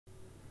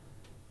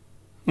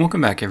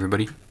Welcome back,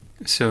 everybody.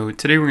 So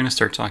today we're going to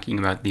start talking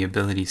about the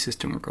ability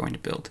system we're going to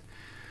build.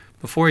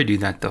 Before I do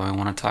that, though, I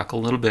want to talk a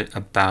little bit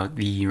about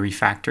the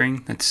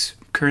refactoring that's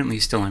currently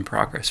still in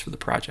progress for the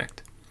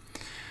project.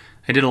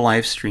 I did a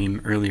live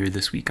stream earlier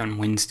this week on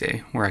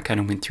Wednesday where I kind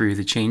of went through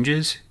the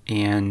changes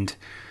and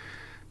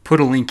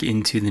put a link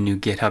into the new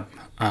GitHub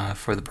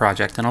for the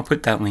project, and I'll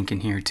put that link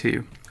in here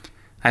too.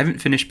 I haven't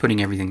finished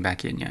putting everything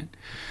back in yet.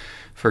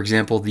 For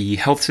example, the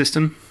health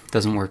system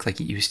doesn't work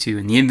like it used to,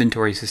 and the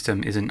inventory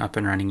system isn't up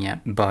and running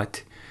yet,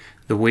 but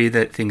the way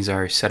that things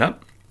are set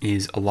up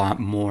is a lot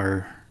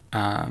more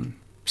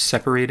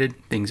separated.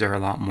 Things are a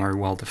lot more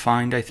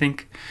well-defined, I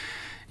think,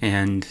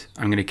 and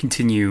I'm going to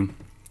continue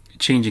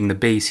changing the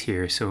base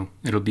here so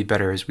it'll be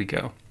better as we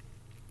go.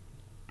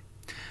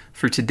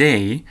 For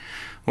today,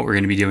 what we're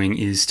going to be doing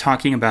is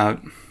talking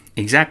about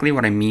exactly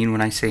what I mean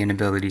when I say an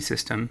ability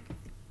system.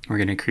 We're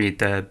going to create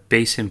the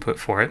base input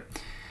for it,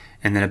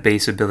 and then a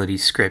base ability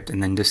script,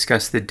 and then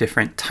discuss the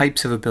different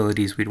types of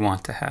abilities we'd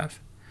want to have.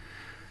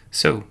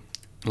 So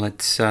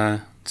let's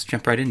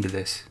jump right into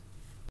this.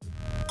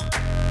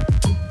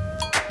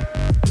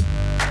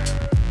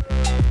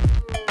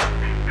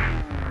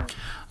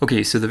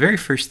 Okay, so the very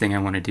first thing I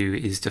want to do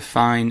is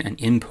define an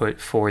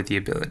input for the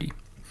ability.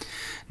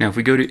 Now if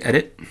we go to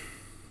edit,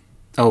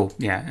 oh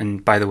yeah,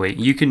 and by the way,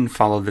 you can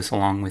follow this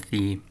along with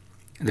the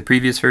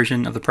previous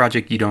version of the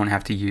project. You don't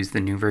have to use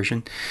the new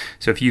version.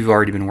 So if you've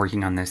already been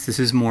working on this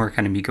is more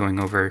kind of me going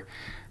over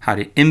how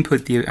to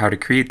how to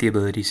create the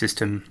ability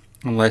system,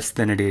 less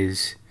than it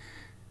is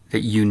that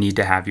you need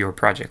to have your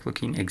project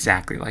looking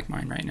exactly like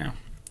mine right now.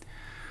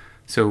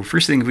 So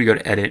first thing, if we go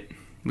to edit,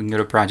 we can go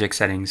to project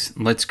settings.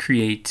 Let's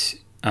create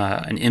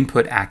an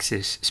input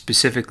axis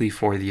specifically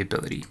for the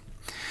ability.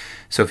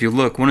 So if you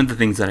look, one of the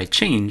things that I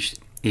changed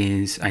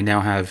is I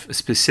now have a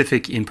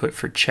specific input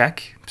for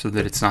check so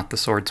that it's not the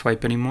sword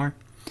swipe anymore.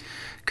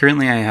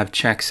 Currently I have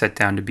check set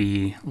down to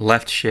be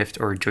left shift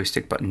or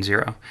joystick button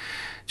 0.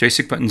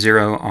 Joystick button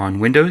 0 on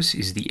Windows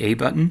is the A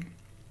button,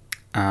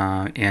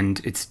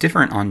 and it's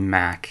different on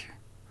Mac.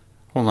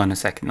 Hold on a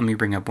second, let me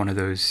bring up one of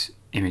those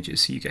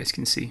images so you guys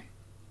can see.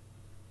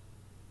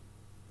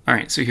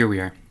 Alright, so here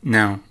we are.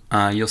 Now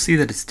you'll see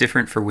that it's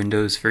different for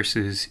Windows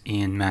versus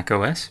in Mac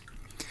OS.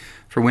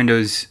 For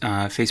Windows,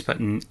 face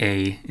button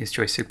A is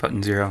joystick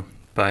button 0,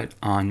 but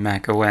on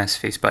Mac OS,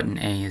 face button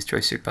A is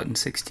joystick button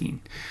 16.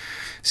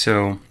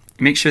 So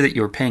make sure that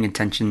you're paying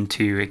attention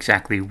to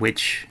exactly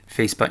which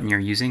face button you're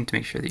using to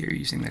make sure that you're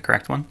using the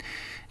correct one.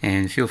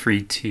 And feel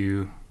free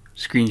to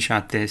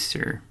screenshot this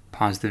or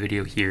pause the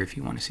video here if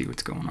you want to see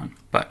what's going on.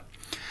 But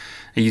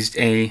I used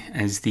A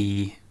as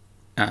the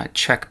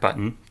check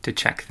button to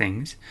check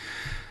things.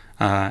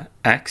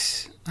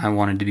 X, I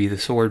wanted to be the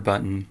sword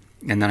button.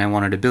 And then I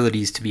wanted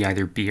abilities to be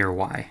either B or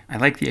Y. I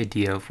like the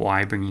idea of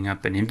Y bringing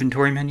up an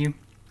inventory menu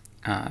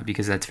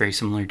because that's very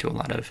similar to a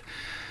lot of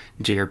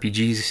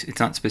JRPGs. It's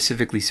not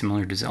specifically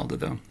similar to Zelda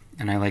though.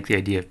 And I like the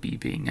idea of B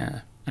being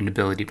an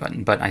ability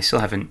button, but I still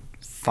haven't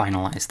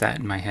finalized that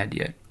in my head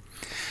yet.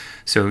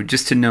 So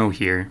just to know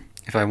here,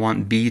 if I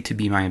want B to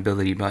be my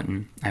ability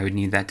button, I would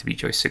need that to be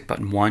joystick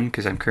button 1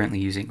 because I'm currently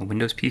using a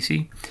Windows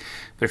PC.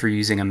 But if you're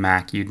using a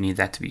Mac, you'd need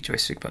that to be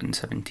joystick button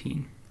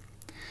 17.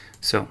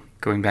 So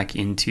going back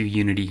into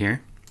Unity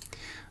here,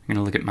 I'm going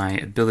to look at my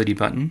ability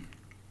button,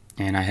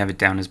 and I have it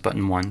down as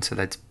button 1, so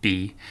that's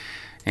B.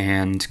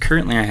 And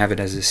currently I have it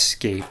as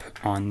escape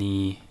on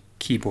the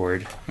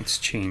keyboard. Let's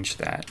change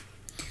that.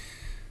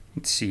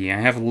 Let's see, I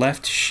have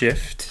left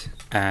shift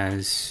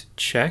as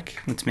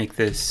check. Let's make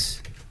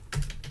this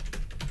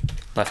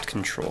left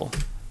control.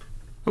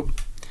 Oh,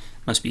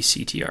 must be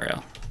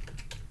CTRL.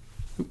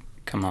 Oh,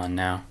 come on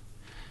now.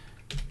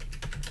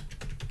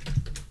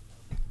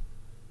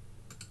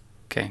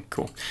 Okay,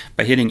 cool.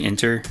 By hitting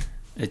enter,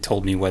 it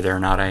told me whether or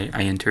not I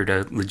entered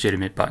a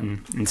legitimate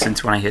button. And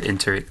since when I hit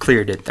enter, it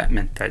cleared it, that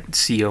meant that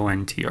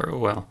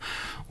CONTROL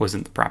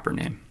wasn't the proper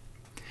name.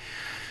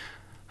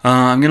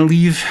 I'm going to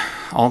leave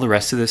all the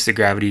rest of this. The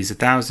gravity is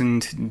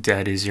 1000,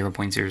 dead is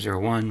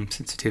 0.001,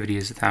 sensitivity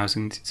is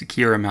 1000. It's a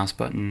key or a mouse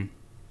button.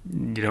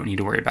 You don't need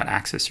to worry about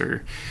axis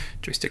or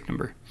joystick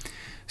number.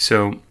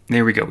 So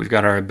there we go. We've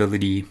got our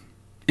ability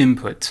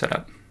input set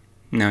up.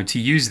 Now to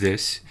use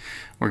this,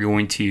 we're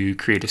going to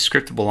create a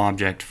scriptable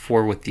object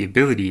for what the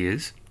ability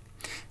is,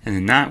 and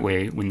then that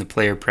way when the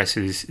player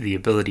presses the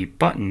ability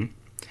button,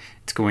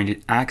 it's going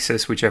to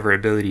access whichever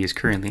ability is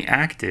currently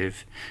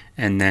active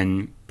and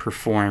then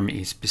perform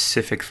a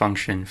specific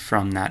function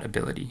from that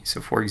ability. So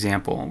for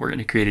example, we're going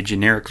to create a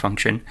generic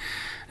function,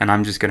 and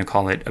I'm just going to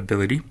call it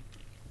ability.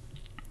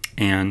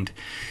 And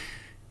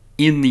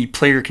in the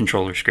player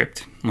controller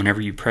script,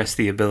 whenever you press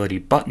the ability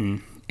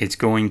button, it's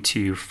going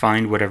to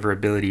find whatever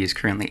ability is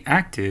currently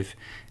active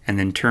and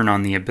then turn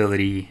on the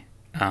ability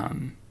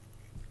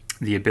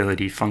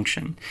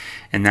function.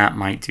 And that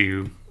might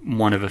do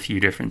one of a few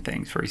different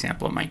things. For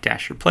example, it might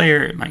dash your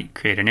player, it might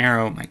create an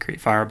arrow, it might create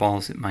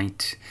fireballs, it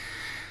might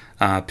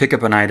pick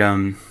up an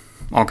item,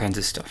 all kinds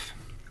of stuff.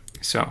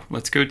 So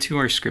let's go to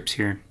our scripts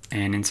here,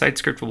 and inside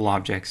scriptable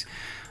objects,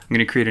 I'm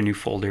going to create a new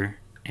folder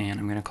and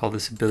I'm going to call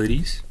this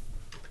abilities.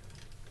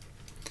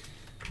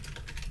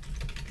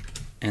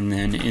 And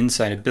then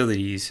inside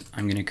abilities,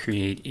 I'm going to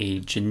create a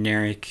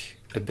generic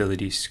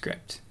abilities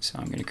script. So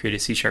I'm going to create a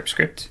C#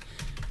 script,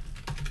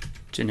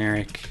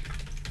 generic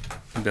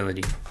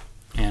ability.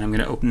 And I'm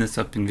going to open this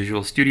up in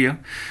Visual Studio,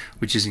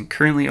 which isn't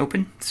currently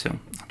open. So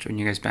I'll join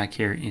you guys back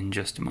here in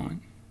just a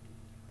moment.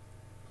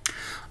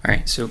 All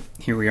right, so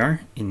here we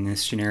are in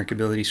this generic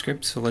ability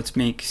script. So let's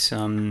make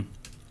some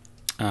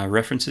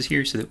references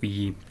here so that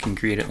we can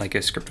create it like a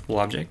scriptable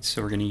object.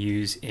 So we're going to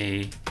use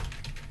a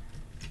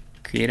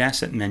create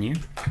asset menu,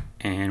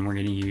 and we're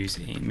going to use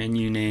a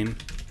menu name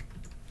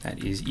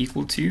that is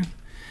equal to,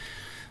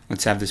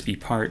 let's have this be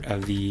part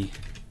of the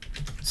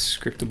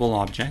scriptable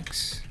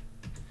objects.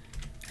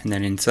 And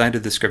then inside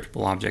of the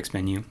scriptable objects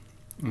menu,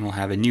 we'll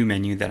have a new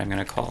menu that I'm going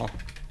to call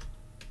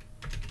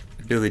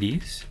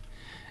abilities.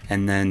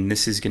 And then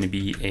this is going to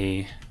be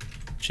a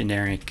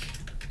generic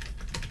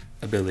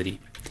ability.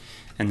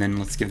 And then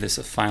let's give this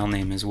a file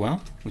name as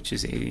well, which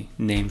is a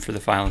name for the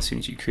file as soon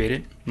as you create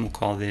it. And we'll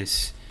call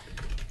this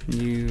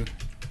new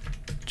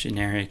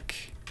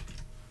generic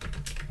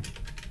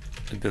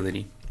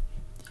ability.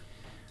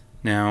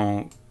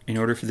 Now, in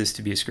order for this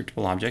to be a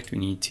scriptable object, we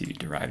need to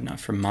derive not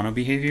from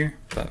monobehavior,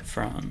 but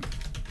from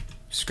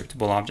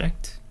scriptable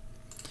object.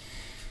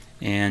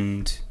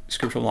 And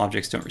scriptable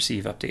objects don't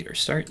receive update or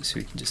start, so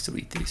we can just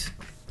delete these.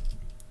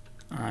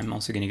 I'm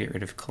also going to get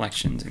rid of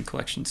collections and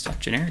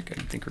collections.generic. I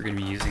don't think we're going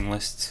to be using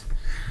lists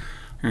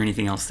or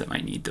anything else that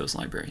might need those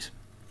libraries.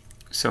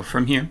 So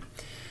from here,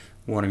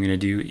 what I'm going to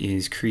do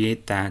is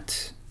create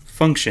that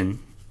function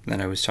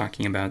that I was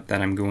talking about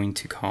that I'm going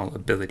to call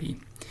ability.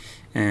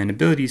 And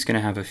ability is going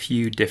to have a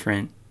few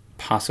different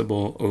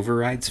possible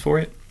overrides for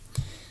it,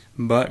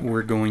 but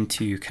we're going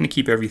to kind of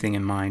keep everything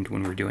in mind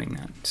when we're doing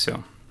that.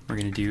 So we're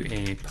going to do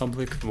a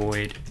public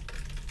void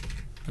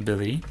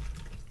ability.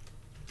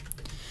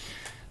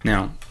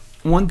 Now,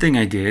 one thing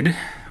I did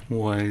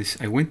was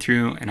I went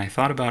through and I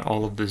thought about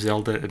all of the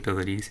Zelda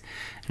abilities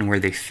and where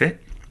they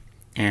fit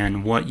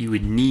and what you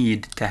would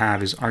need to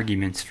have as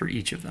arguments for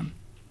each of them.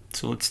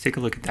 So let's take a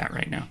look at that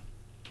right now.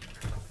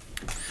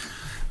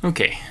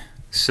 Okay,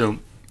 so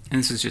and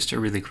this is just a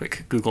really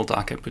quick Google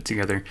Doc I put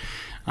together.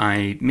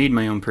 I made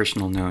my own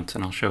personal notes,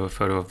 and I'll show a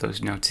photo of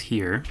those notes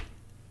here.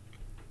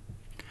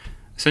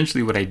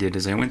 Essentially what I did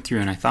is I went through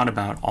and I thought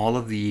about all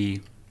of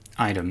the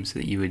items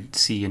that you would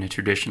see in a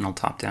traditional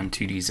top-down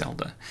 2D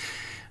Zelda.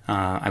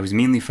 I was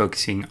mainly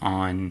focusing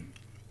on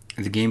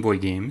the Game Boy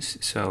games,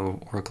 so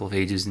Oracle of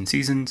Ages and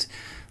Seasons,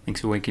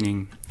 Link's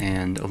Awakening,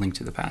 and A Link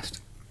to the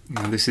Past.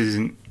 Now this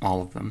isn't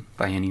all of them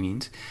by any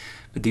means,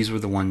 but these were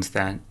the ones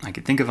that I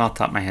could think of off the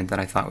top of my head that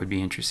I thought would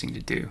be interesting to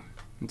do.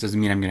 It doesn't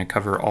mean I'm going to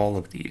cover all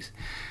of these.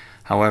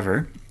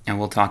 However, and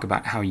we'll talk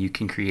about how you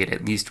can create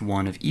at least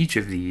one of each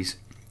of these,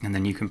 and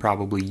then you can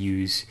probably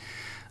use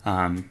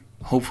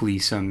hopefully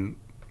some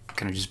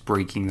kind of just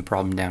breaking the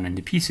problem down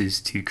into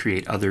pieces to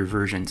create other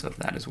versions of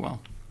that as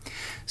well.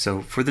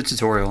 So for the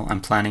tutorial,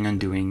 I'm planning on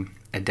doing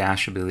a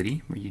dash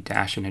ability where you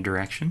dash in a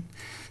direction.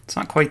 It's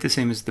not quite the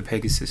same as the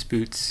Pegasus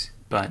boots,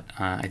 but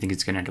I think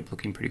it's going to end up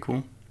looking pretty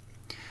cool.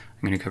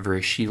 I'm going to cover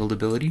a shield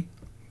ability.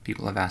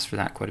 People have asked for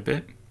that quite a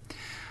bit.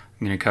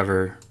 I'm going to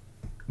cover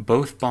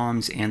both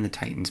bombs and the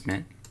Titan's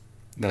Mitt.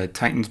 The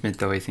Titan's Mitt,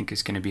 though, I think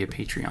is going to be a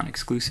Patreon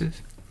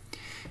exclusive.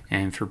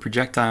 And for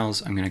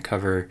projectiles, I'm going to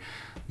cover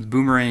the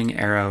boomerang,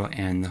 arrow,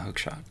 and the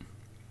hookshot.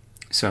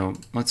 So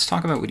let's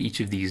talk about what each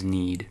of these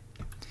need.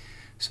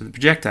 So the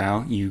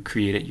projectile, you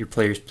create at your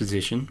player's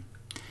position.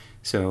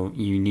 So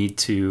you need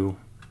to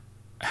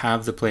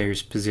have the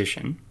player's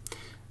position.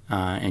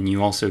 And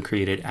you also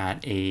create it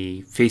at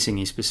facing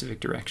a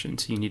specific direction,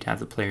 so you need to have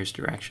the player's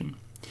direction.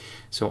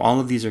 So all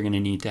of these are going to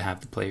need to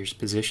have the player's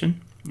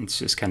position. It's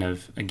just kind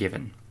of a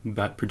given.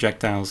 But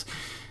projectiles,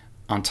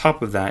 on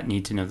top of that,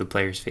 need to know the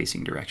player's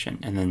facing direction,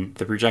 and then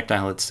the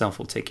projectile itself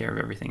will take care of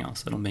everything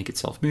else. It'll make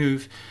itself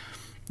move,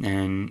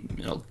 and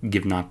it'll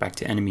give knockback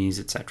to enemies,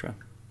 etc.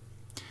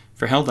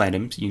 For held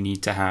items, you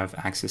need to have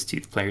access to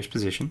the player's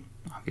position,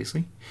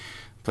 obviously,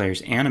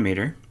 player's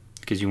animator,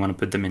 because you want to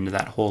put them into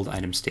that hold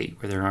item state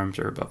where their arms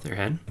are above their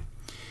head,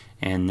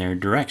 and their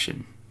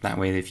direction. That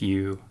way, if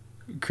you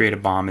create a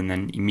bomb and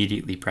then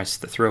immediately press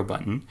the throw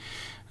button,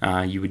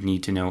 you would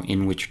need to know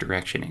in which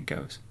direction it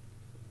goes.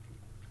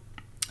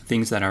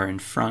 Things that are in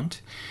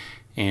front,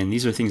 and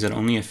these are things that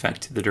only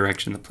affect the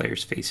direction the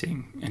player's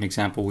facing. An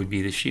example would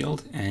be the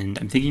shield, and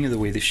I'm thinking of the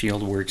way the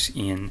shield works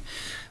in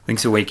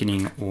Link's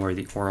Awakening or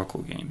the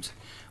Oracle games,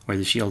 where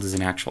the shield is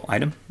an actual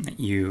item that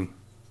you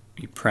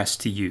press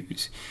to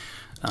use.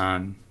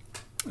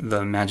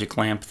 The magic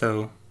lamp,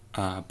 though,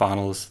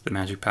 bottles, the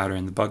magic powder,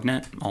 and the bug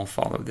net all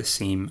follow the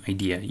same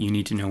idea. You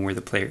need to know where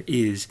the player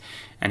is,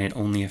 and it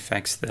only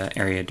affects the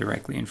area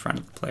directly in front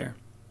of the player.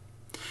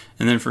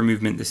 And then for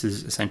movement, this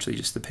is essentially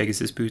just the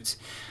Pegasus boots.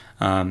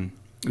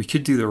 We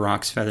could do the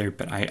Rock's Feather,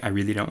 but I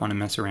really don't want to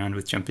mess around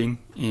with jumping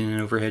in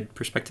an overhead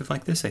perspective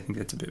like this. I think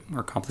that's a bit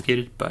more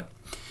complicated, but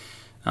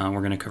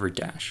we're going to cover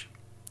dash.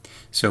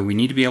 So we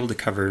need to be able to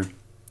cover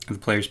the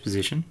player's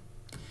position,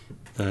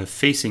 the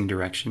facing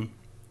direction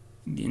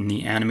in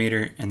the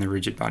animator and the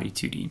rigid body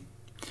 2D.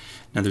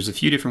 Now there's a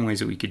few different ways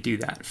that we could do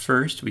that.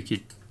 First, we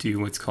could do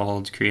what's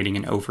called creating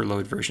an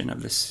overload version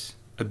of this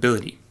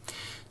ability.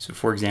 So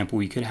for example,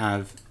 we could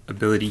have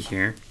ability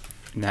here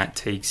that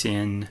takes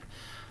in,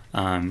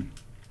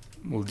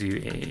 we'll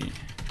do a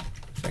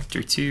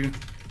vector 2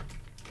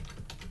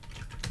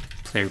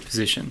 player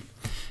position.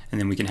 And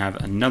then we can have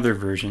another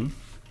version.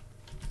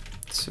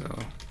 So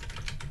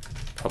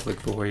public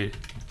void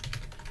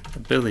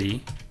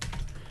ability,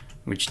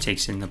 which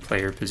takes in the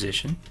player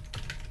position,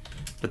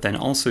 but then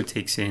also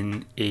takes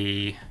in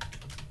a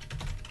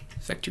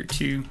vector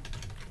 2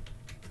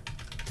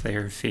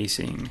 player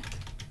facing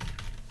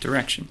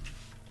direction.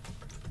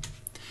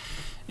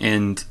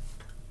 And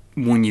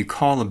when you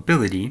call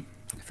ability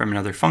from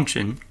another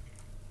function,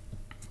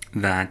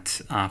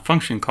 that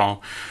function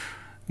call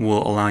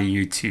will allow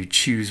you to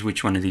choose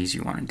which one of these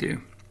you want to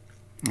do.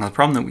 Now the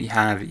problem that we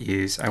have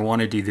is I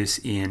want to do this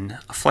in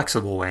a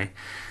flexible way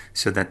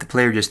so that the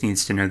player just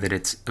needs to know that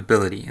it's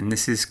ability. And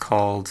this is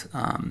called,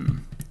 I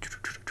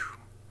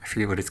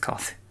forget what it's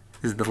called.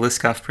 This is the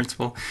Liskov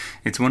principle.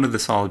 It's one of the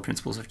solid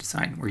principles of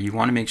design where you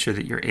want to make sure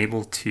that you're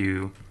able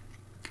to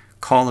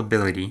call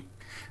ability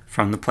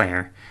from the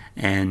player,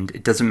 and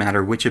it doesn't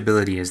matter which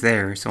ability is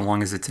there, so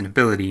long as it's an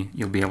ability,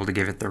 you'll be able to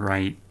give it the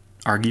right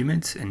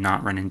arguments and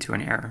not run into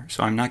an error.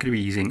 So I'm not going to be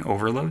using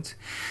overloads.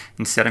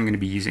 Instead, I'm going to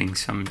be using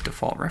some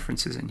default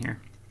references in here.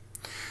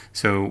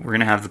 So we're going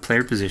to have the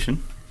player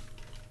position,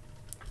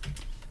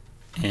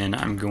 and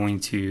I'm going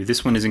to,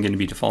 this one isn't going to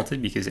be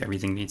defaulted because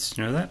everything needs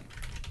to know that.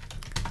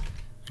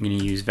 I'm going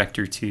to use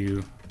vector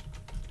 2,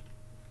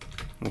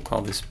 we'll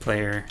call this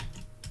player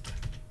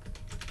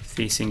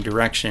facing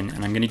direction,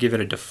 and I'm going to give it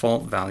a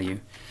default value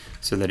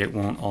so that it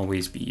won't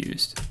always be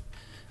used.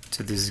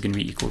 So this is going to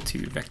be equal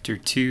to vector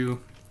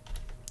 2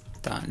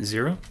 dot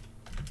 0,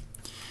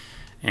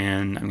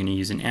 and I'm going to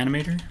use an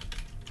animator,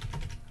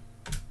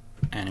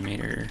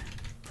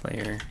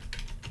 player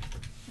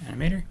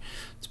animator.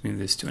 Let's move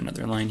this to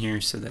another line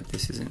here so that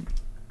this isn't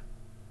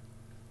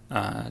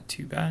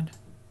too bad.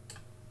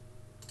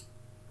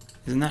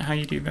 Isn't that how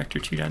you do vector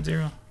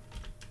 2.0?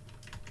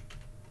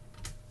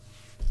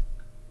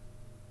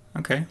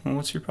 Okay, well,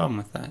 what's your problem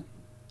with that? All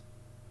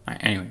right,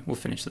 anyway, we'll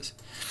finish this.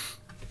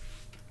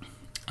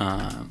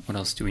 What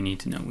else do we need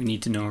to know? We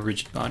need to know a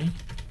rigid body.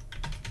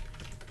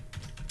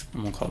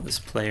 And we'll call this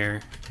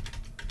player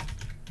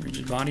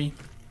rigid body.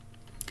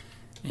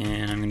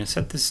 And I'm going to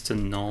set this to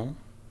null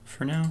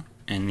for now.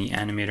 And the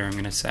animator I'm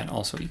going to set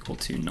also equal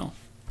to null.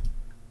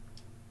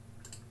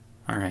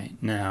 All right,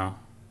 now,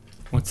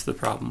 what's the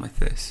problem with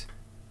this?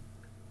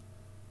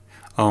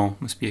 Oh,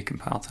 must be a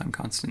compile time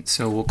constant.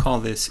 So we'll call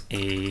this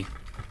a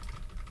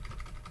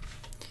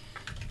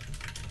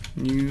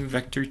new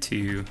vector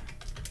 2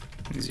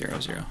 0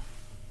 0.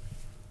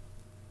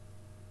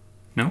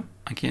 No,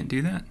 I can't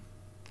do that.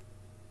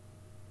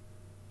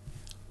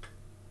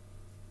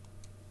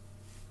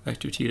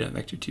 Vector 2 dot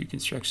vector 2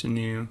 construction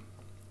new.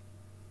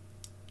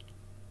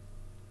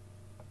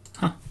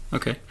 Huh,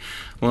 okay.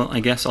 Well,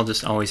 I guess I'll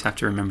just always have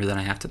to remember that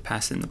I have to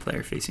pass in the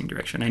player facing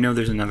direction. I know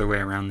there's another way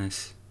around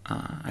this.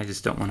 I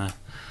just don't want to,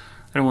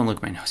 I don't want to look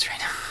at my nose right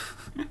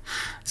now.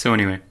 So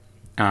anyway,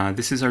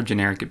 this is our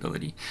generic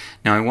ability.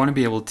 Now I want to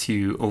be able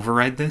to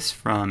override this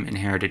from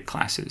inherited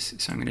classes.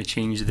 So I'm going to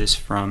change this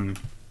from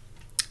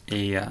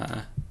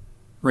a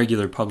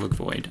regular public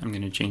void. I'm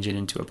going to change it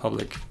into a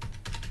public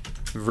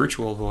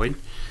virtual void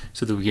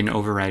so that we can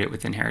override it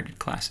with inherited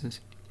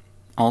classes.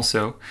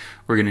 Also,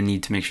 we're going to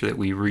need to make sure that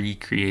we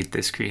recreate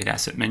this create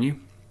asset menu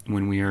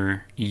when we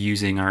are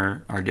using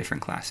our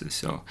different classes.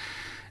 So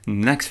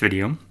in the next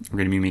video, we're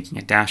going to be making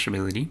a dash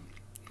ability.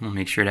 We'll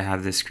make sure to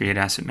have this create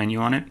asset menu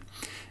on it,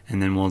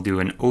 and then we'll do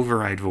an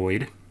override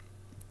void,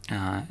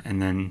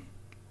 and then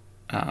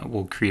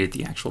we'll create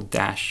the actual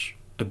dash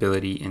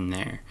ability in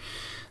there.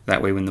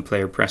 That way when the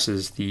player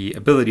presses the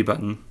ability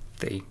button,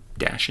 they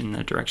dash in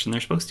the direction they're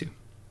supposed to.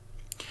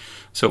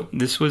 So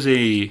this was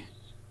a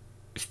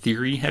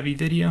theory-heavy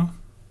video,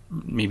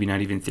 maybe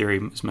not even theory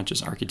as much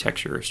as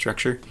architecture or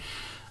structure.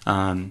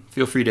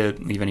 Feel free to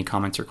leave any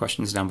comments or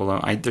questions down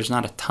below. There's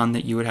not a ton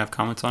that you would have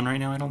comments on right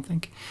now, I don't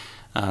think,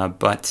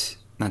 but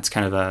that's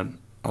kind of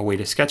a way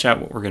to sketch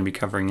out what we're going to be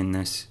covering in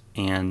this,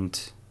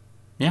 and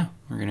yeah,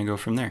 we're going to go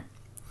from there.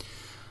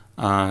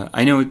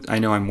 I know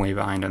I'm way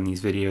behind on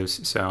these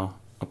videos, so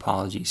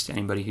apologies to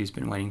anybody who's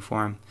been waiting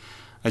for them.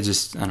 I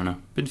don't know,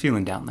 been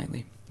feeling down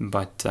lately.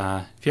 But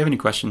if you have any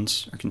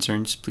questions or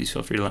concerns, please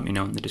feel free to let me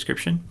know in the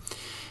description.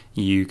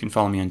 You can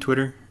follow me on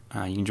Twitter.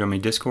 You can join my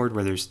Discord,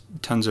 where there's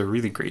tons of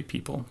really great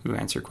people who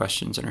answer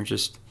questions and are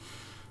just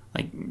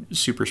like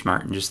super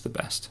smart and just the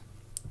best.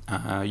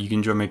 You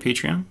can join my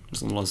Patreon.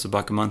 As little as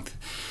 $1 a month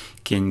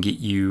can get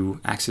you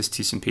access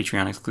to some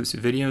Patreon exclusive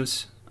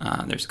videos.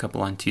 There's a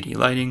couple on 2D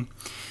lighting.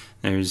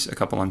 There's a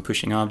couple on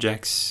pushing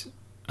objects,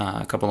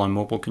 a couple on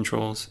mobile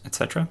controls,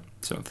 etc.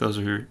 So if those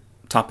are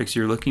topics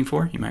you're looking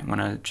for, you might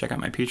want to check out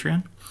my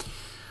Patreon.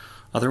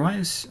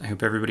 Otherwise, I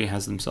hope everybody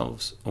has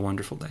themselves a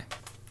wonderful day.